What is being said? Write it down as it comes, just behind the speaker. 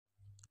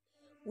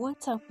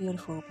What's up,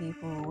 beautiful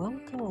people?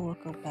 Welcome or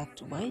welcome back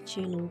to my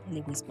channel. My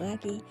name is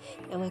Maggie.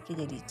 I'm a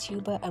Kenyan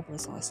YouTuber. I'm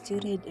also a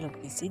student and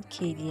I'm based in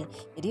Kenya.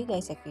 And you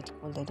guys are creating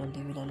content on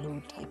living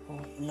alone type of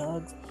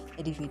vlogs.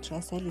 And if you're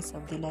interested in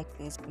something like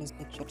this, please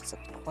make sure to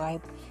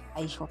subscribe.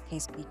 I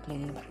showcase me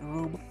cleaning my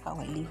room, how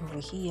I live over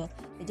here,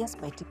 and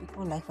just my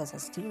typical life as a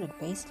student,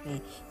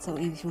 basically. So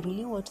if you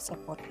really want to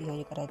support me, all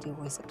you gotta do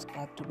is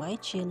subscribe to my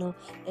channel.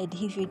 And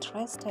if you're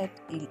interested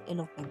in any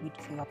of my videos,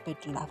 if you happen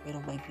to love any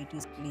of my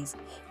videos, please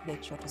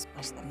make sure to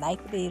smash the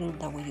like button.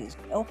 That will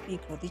help me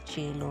grow the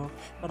channel,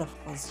 but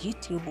of course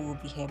YouTube will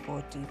be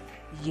able to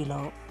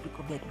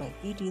recommend my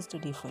videos to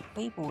different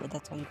people, and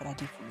that's what you're gonna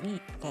do for me.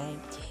 Okay,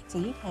 so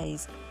you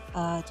guys,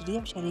 today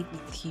I'm sharing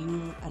with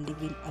you a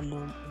living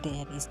alone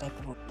diaries type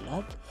of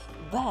vlog,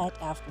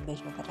 but I have to make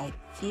sure that I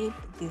filmed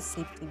this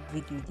same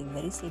video the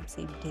very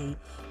same day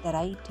that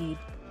I did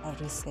a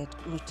reset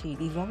routine.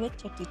 If you haven't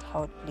checked it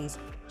out, please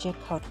check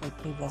out my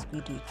previous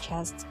video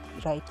just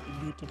right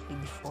immediately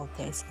before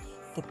this.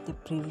 The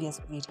previous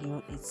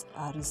video is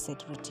a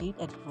reset routine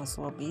and it was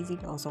so amazing.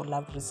 I also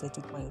loved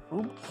resetting my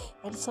room,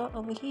 and so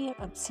over here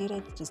I'm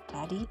serious to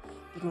study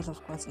because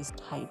of course it's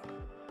time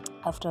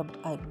after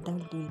I'm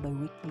done doing my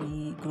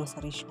weekly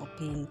grocery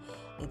shopping,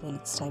 and then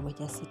it's time I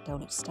just sit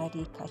down and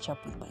study, catch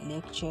up with my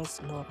lectures,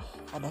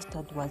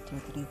 understand 1, 2,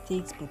 3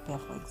 things, prepare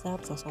for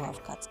exams. Also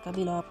have cards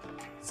coming up,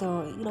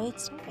 so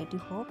it's time I do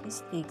all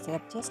these things.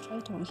 I'm just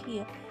right over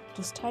here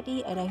to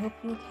study, and I hope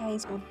you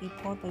guys won't be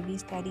bored by me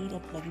studying.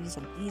 I'm gonna give you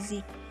some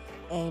music,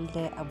 and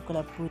I'm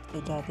gonna put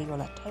the thing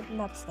on a time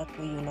lapse. That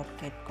way you're not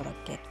gonna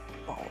get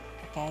bored.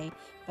 Okay,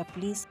 but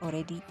please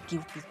already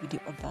give this video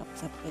a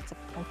thumbs up and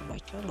subscribe to my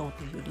channel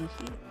if you're new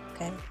here.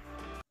 Okay.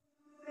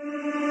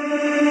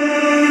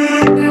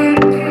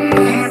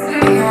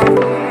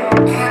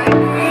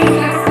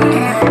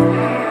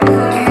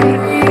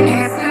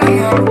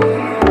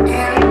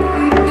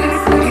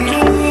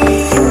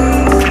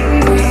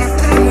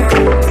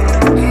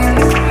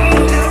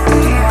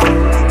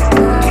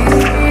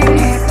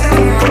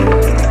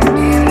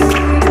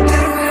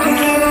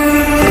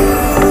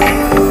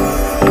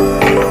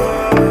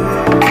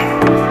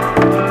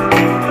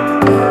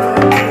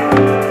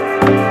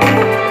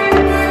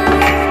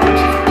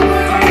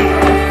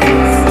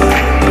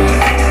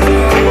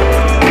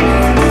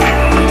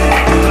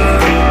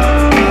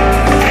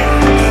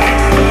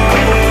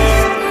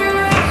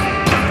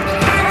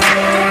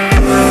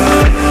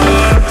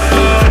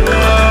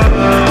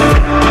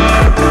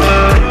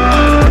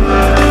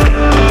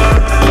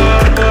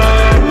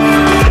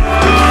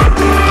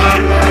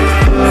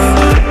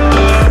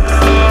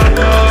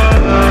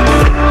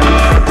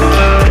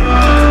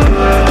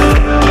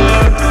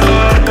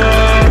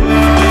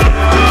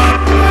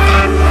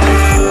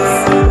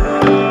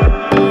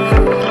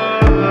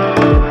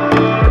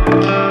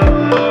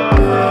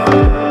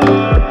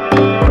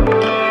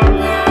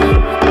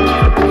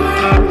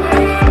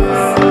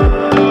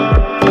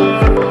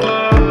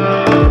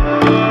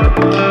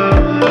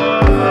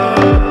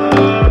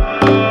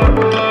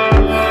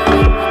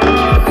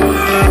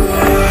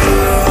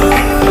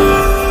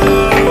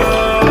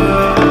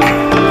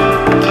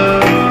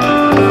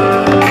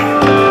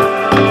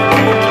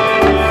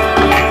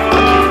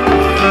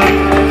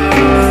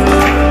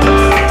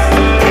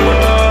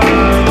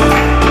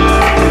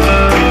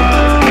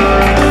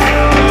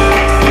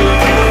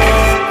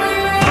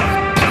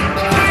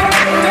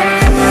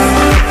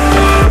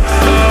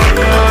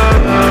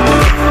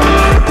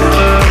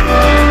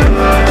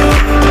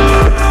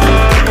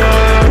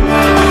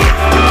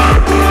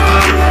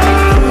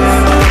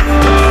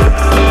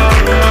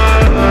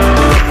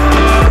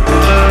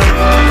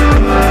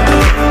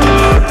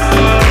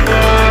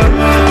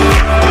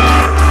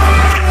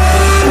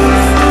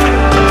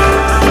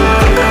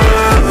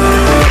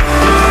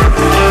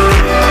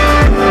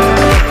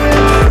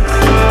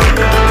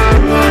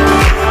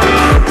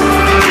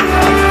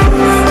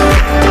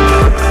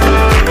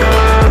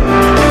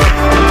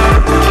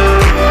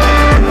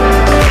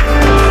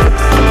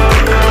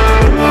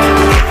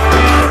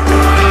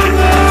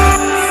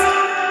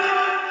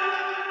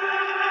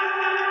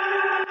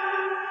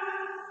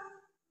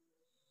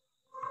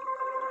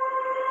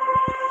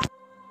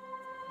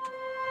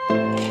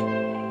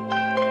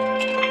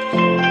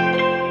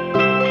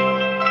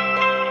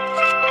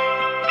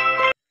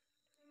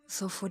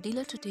 So for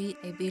dinner today,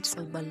 I made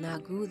some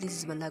malagu. This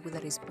is malagu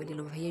that is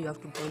boiling over here. You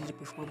have to boil it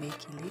before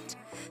making it.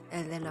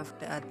 And then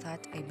after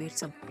that, I made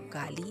some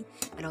ugali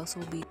and also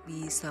made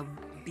me some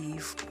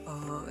beef,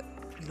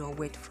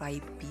 wet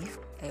fried beef.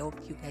 I hope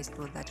you guys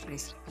know that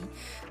recipe.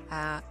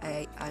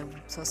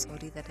 I'm so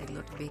sorry that I did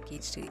not make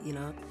it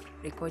to,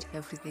 record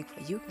everything for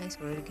you guys.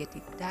 We're already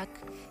getting dark.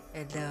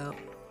 And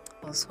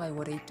also I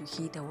wanted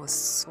to eat. I was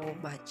so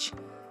much,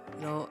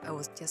 I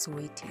was just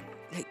waiting.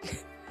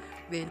 Like,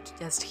 meant to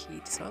just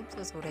hit. So I'm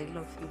so sorry, I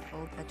love you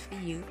all that for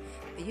you.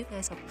 But you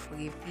guys have to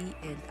forgive me,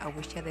 and I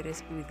will share the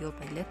recipe with you on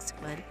my next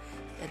one.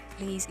 And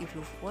please, if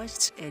you've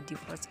watched and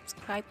you've not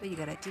subscribed, what you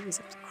gotta do is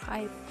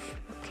subscribe,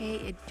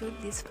 okay, and join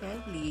this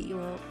family. You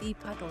know, be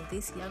part of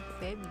this young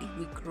family.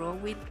 We're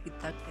growing. We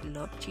thank the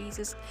Lord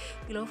Jesus,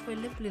 you know, for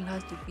enabling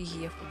us to be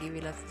here, for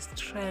giving us the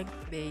strength,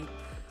 man.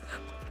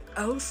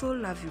 I also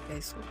love you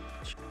guys so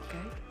much,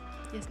 okay?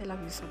 Yes, I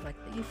love you so much.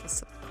 Thank you for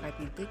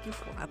subscribing. Thank you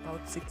for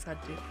about 600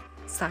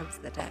 subs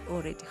that I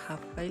already have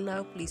by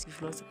now. Please,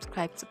 if you not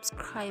subscribe,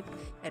 subscribe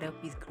and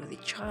help me grow the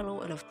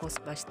channel. And of course,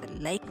 smash the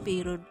like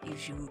button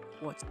if you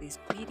watch this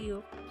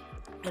video.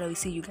 And I will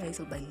see you guys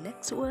on my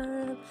next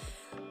one.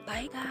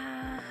 Bye,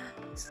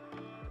 guys.